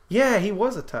 oh. Yeah, he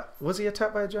was attacked. Was he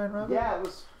attacked by a giant rabbit? Yeah, it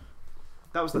was.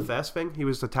 That was the first thing. He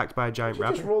was attacked by a giant Did you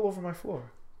rabbit. just roll over my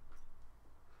floor?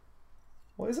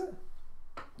 What is it?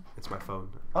 It's my phone.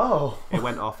 Oh. It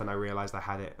went off and I realised I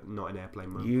had it not in airplane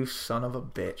mode. You son of a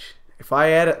bitch. If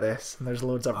I edit this and there's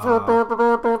loads of...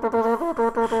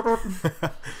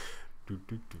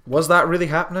 Was that really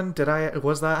happening?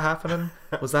 Was that happening?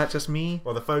 Was that just me?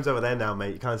 Well, the phone's over there now,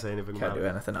 mate. You can't say anything Can't about do it.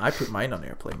 anything. I put mine on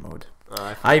airplane mode.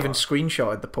 I I even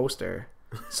screenshotted the poster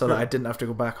so that I didn't have to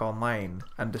go back online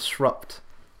and disrupt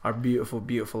our beautiful,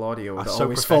 beautiful audio that so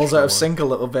always falls out of professional. sync a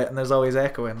little bit and there's always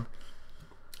echoing.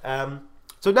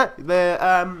 So no,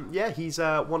 he's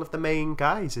one of the main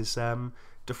guys is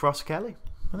DeFrost Kelly.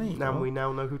 Well, there you Now go. we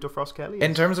now know who DeFrost Kelly is.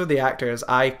 In terms of the actors,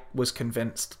 I was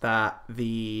convinced that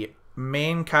the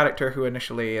main character who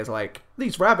initially is like,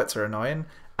 these rabbits are annoying,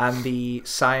 and the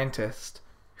scientist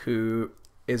who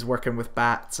is working with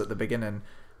bats at the beginning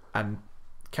and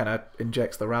kind of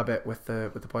injects the rabbit with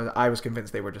the poison, I was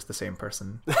convinced they were just the same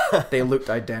person. They looked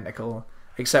identical,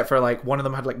 except for like one of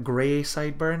them had like grey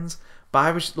sideburns. But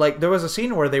I was like, there was a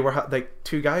scene where they were like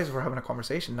two guys were having a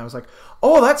conversation, and I was like,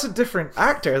 oh, that's a different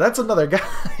actor. That's another guy.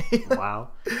 Wow.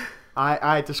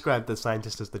 I described the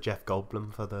scientist as the Jeff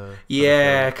Goldblum for the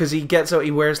Yeah, because he gets out,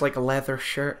 he wears like a leather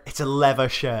shirt, It's a leather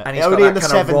shirt. and he's Only got in that the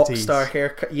kind of rock 70s. star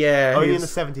haircut. Yeah, Only in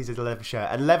he's- the 70s is a leather shirt.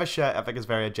 And leather shirt, I think, is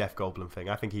very a Jeff Goldblum thing.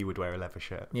 I think he would wear a leather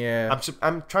shirt. yeah.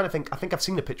 I'm trying to think. I think I've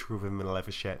seen a picture of him in a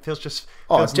leather shirt. It feels just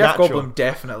Oh, feels Jeff natural. Goldblum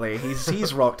definitely.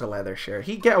 He's rocked a leather shirt.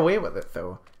 He'd get away with it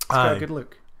though. He's got Aye. a good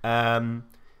look.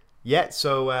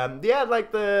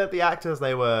 Like the actors,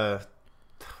 they were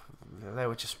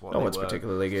just what No they one's were.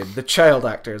 particularly good. The child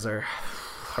actors are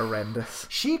horrendous.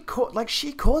 She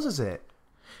causes it.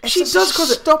 It's She a does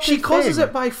cause it. stupid She causes thing.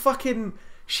 it by fucking.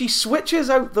 She switches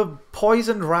out the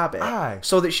poisoned rabbit Aye.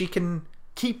 so that she can.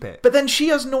 Keep it. But then she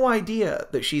has no idea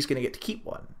that she's going to get to keep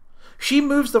one. She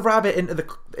moves the rabbit into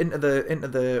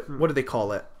the what do they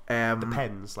call it?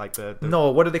 Pens like the No,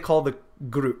 what do they call the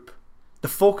group? The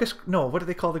focus? No, what do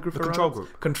they call the group? The of control rabbits?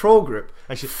 group. Control group.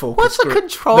 Actually, Focus what's the group.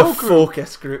 control The group?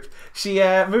 focus group. She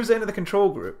moves into the control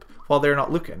group while they're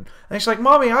not looking, and she's like,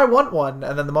 "Mommy, I want one."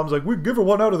 And then the mom's like, "We give her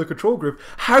one out of the control group."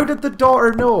 How did the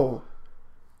daughter know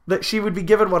that she would be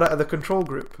given one out of the control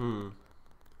group?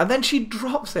 And then she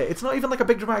drops it. It's not even like a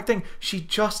big dramatic thing. She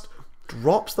just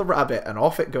drops the rabbit and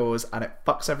off it goes, and it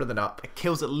fucks everything up. It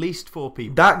kills at least 4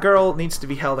 people. That girl needs to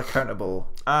be held accountable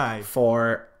Aye.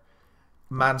 for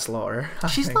manslaughter. I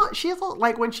She's think. not. She's not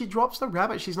like when she drops the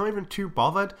rabbit. She's not even too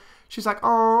bothered. She's like,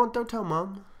 "Oh, don't tell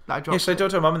mum that I Yeah, dropped so I it."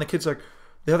 don't tell mum, and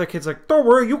the other kid's like, "Don't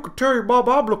worry, you can tell your mom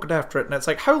I'm looking after it." And it's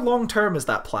like, how long term is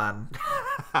that plan?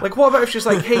 Like, what about if she's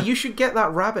like, "Hey, you should get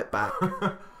that rabbit back"?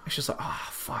 And she's like, "Oh,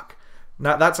 fuck."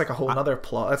 Now, that's like a whole nother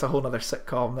plot. That's a whole nother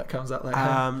sitcom that comes out like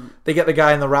that. They get the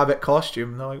guy in the rabbit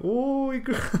costume, and they're like, "Oh,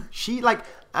 She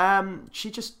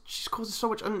she causes so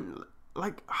much, and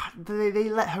like they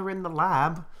let her in the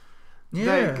lab.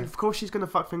 yeah." Of course she's gonna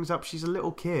fuck things up. She's a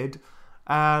little kid.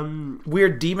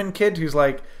 Weird demon kid who's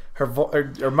like,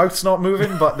 her mouth's not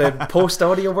moving, but the post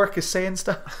audio work is saying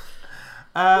stuff.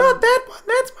 Not that one.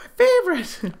 That's my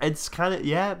favorite. It's kind of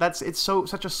it's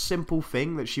such a simple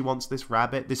thing that she wants this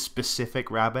rabbit, this specific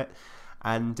rabbit,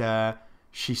 and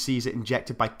she sees it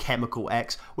injected by chemical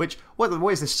X. Which what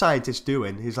is this scientist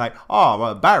doing? He's like, "Oh,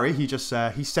 well, Barry, he just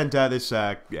he sent her this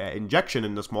injection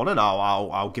in this morning.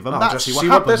 I'll give him that. Just See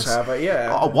what this happens." have.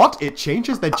 Yeah. Oh, what? It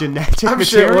changes their genetic I'm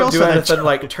sure it material. won't do so they're anything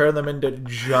like turn them into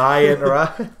giant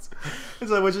rabbits.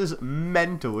 which is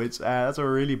mental. It's that's a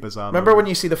really bizarre. Remember when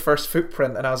you see the first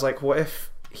footprint, and I was like, what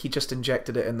if he just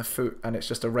injected it in the foot and it's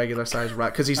just a regular sized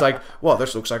rat? Because he's like, well,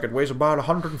 this looks like it weighs about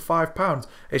 105 pounds.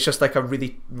 It's just like a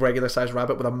really regular sized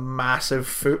rabbit with a massive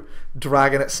foot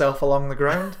dragging itself along the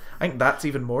ground. I think that's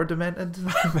even more demented.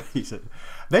 Amazing.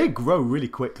 They grow really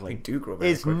quickly. They do grow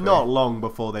very It's not long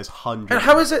before there's hundreds. And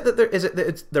how is it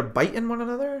that they're biting one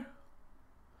another?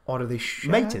 Or are they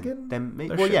shagging? Mating.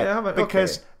 They're Well, yeah, okay.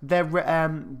 because they're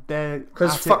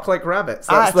Because at fuck it- like rabbits.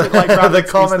 at That's it like rabbits the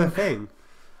is common the thing.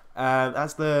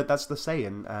 That's the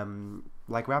saying.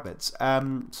 Like rabbits.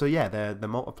 So yeah, they're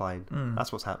multiplying.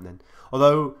 That's what's happening.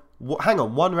 Although, hang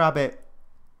on, one rabbit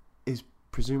is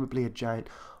presumably a giant.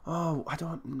 Oh, I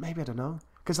don't know.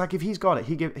 Because like if he's got it,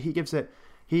 he gives it.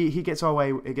 He gets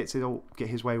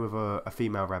his way with a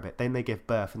female rabbit. Then they give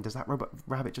birth, and does that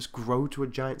rabbit just grow to a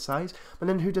giant size? But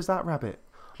then who does that rabbit?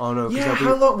 Oh no, Yeah,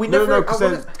 how long? We never.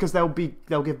 because they'll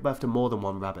give birth to more than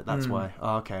one rabbit. That's why.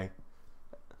 Oh, okay.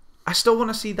 I still want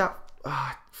to see that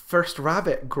first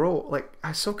rabbit grow. Like,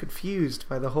 I'm so confused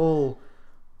by the whole.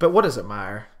 But what does it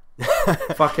matter?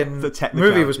 Fucking The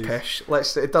movie was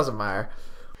technicalities. pish. It doesn't matter.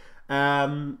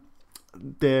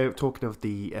 They're talking of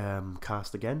the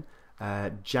cast again.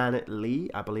 Janet Leigh,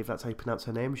 I believe that's how you pronounce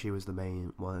her name. She was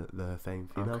the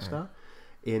famed female star.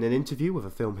 In an interview with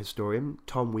a film historian,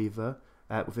 Tom Weaver,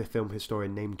 with a film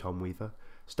historian named Tom Weaver,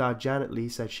 star Janet Leigh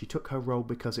said she took her role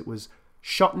because it was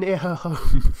shot near her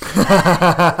home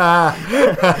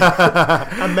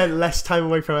and meant less time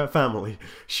away from her family.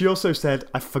 She also said,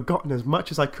 "I've forgotten as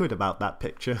much as I could about that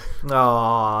picture."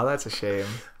 Oh, that's a shame.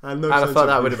 And I thought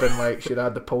that would have been like she'd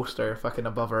had the poster fucking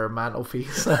above her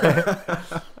mantelpiece.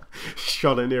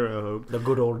 shot it near her home. The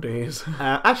good old days.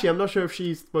 Actually, I'm not sure if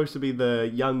she's supposed to be the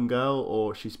young girl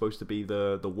or she's supposed to be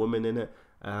the woman in it.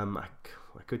 I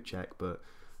could check, but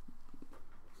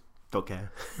don't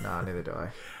care. Nah, neither do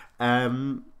I.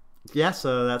 Yeah,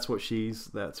 so that's what she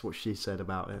said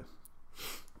about it.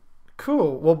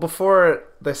 Cool. Well, before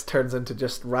this turns into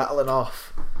just rattling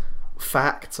off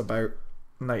facts about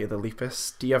Night of the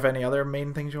Lepus, do you have any other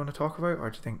main things you want to talk about, or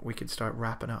do you think we could start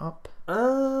wrapping it up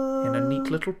in a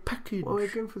neat little package? Well,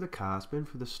 we've been through the cast, been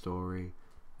through the story,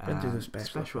 Been through the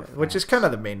special effects, effects. which is kind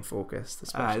of the main focus.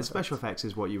 The special effects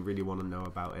is what you really want to know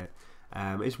about it.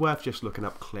 It's worth just looking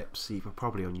up clips,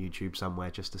 probably on YouTube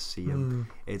somewhere, just to see them.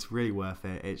 It's really worth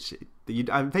it.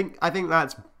 I think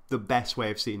that's the best way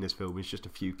of seeing this film is just a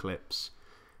few clips.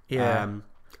 Yeah.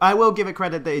 I will give it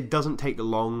credit that it doesn't take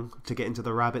long to get into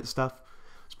the rabbit stuff.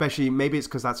 Especially, maybe it's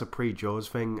because that's a pre-Jaws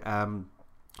thing.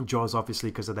 Jaws,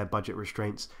 obviously, because of their budget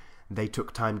restraints, they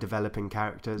took time developing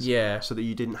characters. Yeah. So that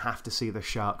you didn't have to see the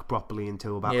shark properly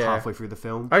until about halfway through the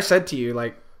film. I said to you,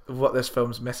 like, what this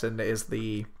film's missing is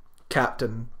the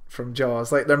captain from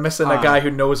Jaws. Like, they're missing a guy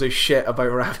who knows his shit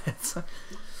about rabbits.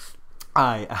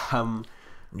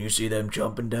 You see them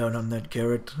jumping down on that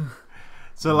carrot.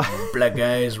 So like, black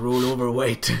guys roll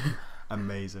overweight.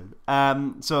 Amazing.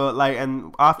 So like,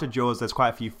 and after Jaws, there's quite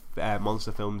a few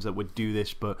monster films that would do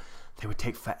this, but they would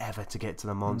take forever to get to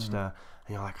the monster.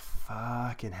 And you're like,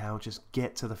 fucking hell, just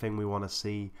get to the thing we want to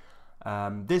see.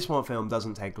 This one film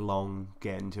doesn't take long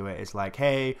getting to it. It's like,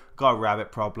 hey, got a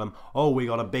rabbit problem. Oh, we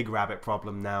got a big rabbit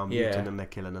problem now. Mutant and they're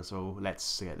killing us all.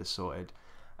 Let's get this sorted.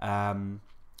 I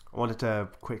wanted to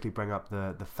quickly bring up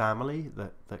the family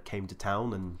that came to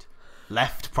town and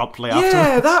left promptly afterwards.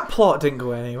 Yeah, that plot didn't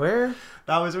go anywhere.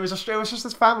 It was just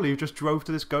this family who just drove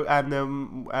to this goat,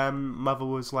 and mother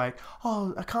was like,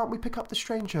 "Oh, can't we pick up the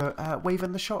stranger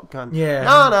waving the shotgun?" Yeah.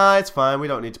 No, it's fine. We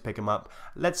don't need to pick him up.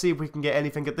 Let's see if we can get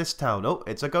anything at this town. Oh,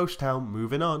 it's a ghost town.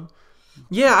 Moving on.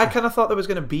 Yeah, I kind of thought there was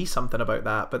going to be something about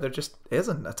that, but there just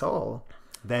isn't at all.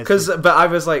 But I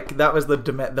was like, that was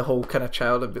the whole kind of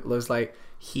child of it was like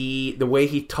the way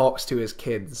he talks to his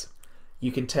kids,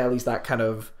 you can tell he's that kind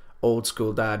of old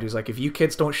school dad who's like, if you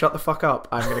kids don't shut the fuck up,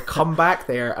 I'm going to come back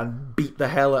there and beat the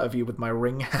hell out of you with my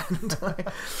ring hand.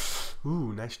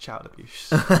 Ooh, nice child abuse.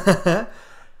 There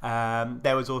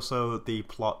was also the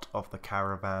plot of the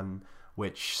caravan,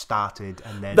 which started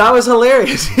and then... That was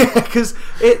hilarious, yeah, because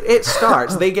it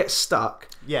starts, they get stuck.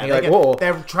 Yeah, whoa.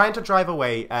 They're trying to drive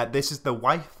away. This is the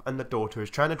wife and the daughter is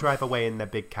trying to drive away in their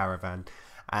big caravan.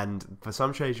 And for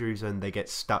some strange reason, they get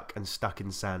stuck in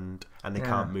sand, and they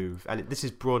can't move. And this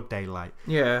is broad daylight.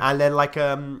 Yeah. And then like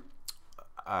about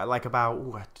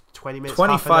 20 minutes,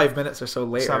 25 minutes or so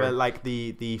later, so like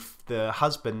the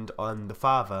husband and the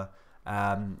father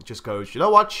just goes, you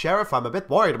know what, Sheriff, I'm a bit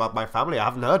worried about my family. I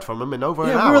haven't heard from them in over an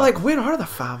hour. Yeah, we were like, where are the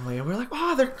family? And we were like,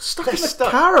 oh, they're stuck in the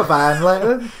caravan.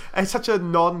 Like, it's such a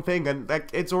non-thing, and like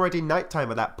it's already nighttime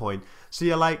at that point. So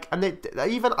you're like, and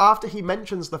even after he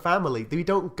mentions the family, we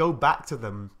don't go back to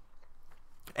them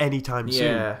anytime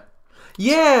soon.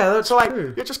 Yeah, that's so like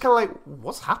true. you're just kind of like,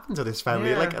 what's happened to this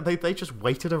family? Yeah. Like they just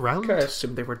waited around. I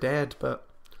assumed they were dead, but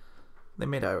they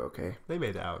made it out okay. They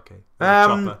made it out okay.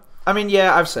 I mean,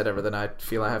 yeah, I've said everything I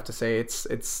feel I have to say.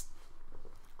 It's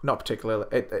not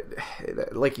particularly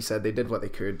like you said, they did what they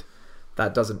could.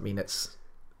 That doesn't mean it's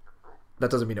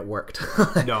that doesn't mean it worked.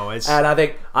 No, it's And I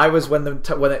think I was when the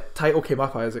title came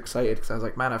up, I was excited because I was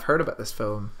like, man, I've heard about this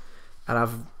film, and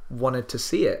I've wanted to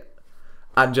see it.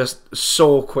 And just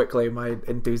so quickly, my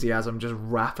enthusiasm just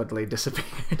rapidly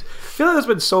disappeared. I feel like there's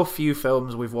been so few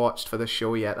films we've watched for this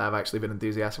show yet that I've actually been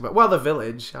enthusiastic about. Well, The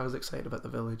Village. I was excited about The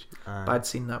Village. But I'd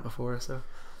seen that before, so...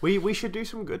 we should do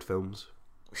some good films.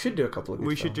 We should do a couple of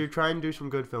good films. Should try and do some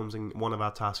good films, and one of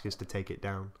our tasks is to take it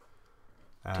down.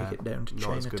 Take it down to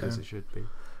Not as good Chinatown. as it should be.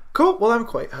 Cool. Well, I'm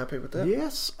quite happy with that.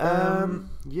 Yes.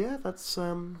 Yeah, that's...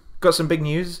 Got some big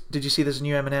news. Did you see there's a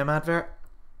new M&M advert?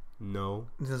 No.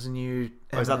 There's a new...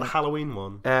 Is that the Halloween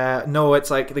one? No, it's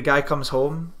like the guy comes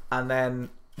home and then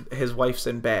his wife's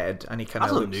in bed and he kind of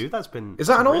That's not new. That's been... Is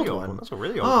that an really old one? That's a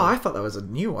really old Oh, one. I thought that was a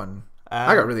new one.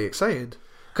 I got really excited.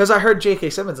 Because I heard J.K.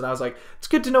 Simmons and I was like, it's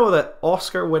good to know that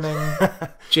Oscar-winning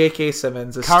J.K.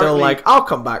 Simmons is still like, I'll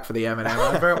come back for the M&M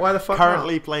advert. Why the fuck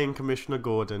Currently not? playing Commissioner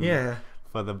Gordon Yeah.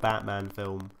 for the Batman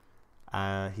film.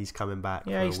 He's coming back.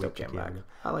 Yeah, for he's a still week getting again. back.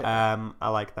 I like that. I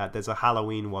like that. There's a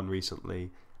Halloween one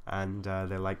recently, and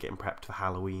they're like getting prepped for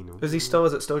Halloween. Is it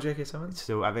still J.K. Simmons?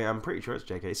 Still, I mean, I'm pretty sure it's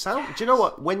J.K. Do you know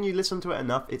what? When you listen to it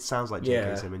enough, it sounds like J.K.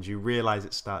 Yeah. Simmons. You realise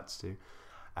it starts to.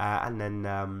 And then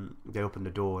they open the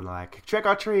door and like, trick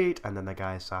or treat, and then the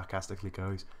guy sarcastically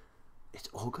goes, "It's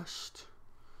August,"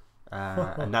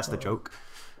 and that's the joke.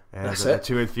 That's They're it.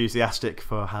 too enthusiastic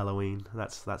for Halloween.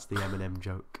 That's the Eminem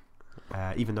joke.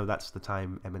 Even though that's the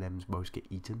time M&Ms most get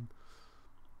eaten.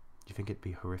 Do you think it'd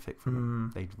be horrific for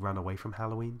them? They'd run away from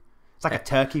Halloween. It's like a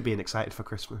turkey being excited for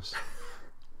Christmas.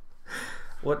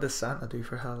 What does Santa do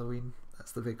for Halloween?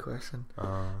 That's the big question.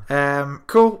 Uh,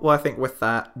 Cool. Well, I think with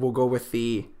that, we'll go with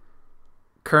the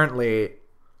currently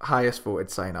highest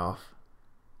voted sign off,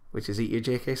 which is Eat Your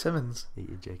J.K. Simmons. Eat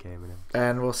your JK Eminem.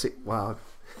 And we'll see. Well,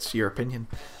 it's your opinion.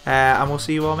 And we'll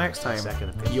see you all next time. Second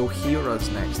opinion. You'll hear us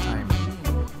next time.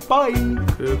 Bye.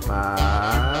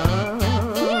 Goodbye.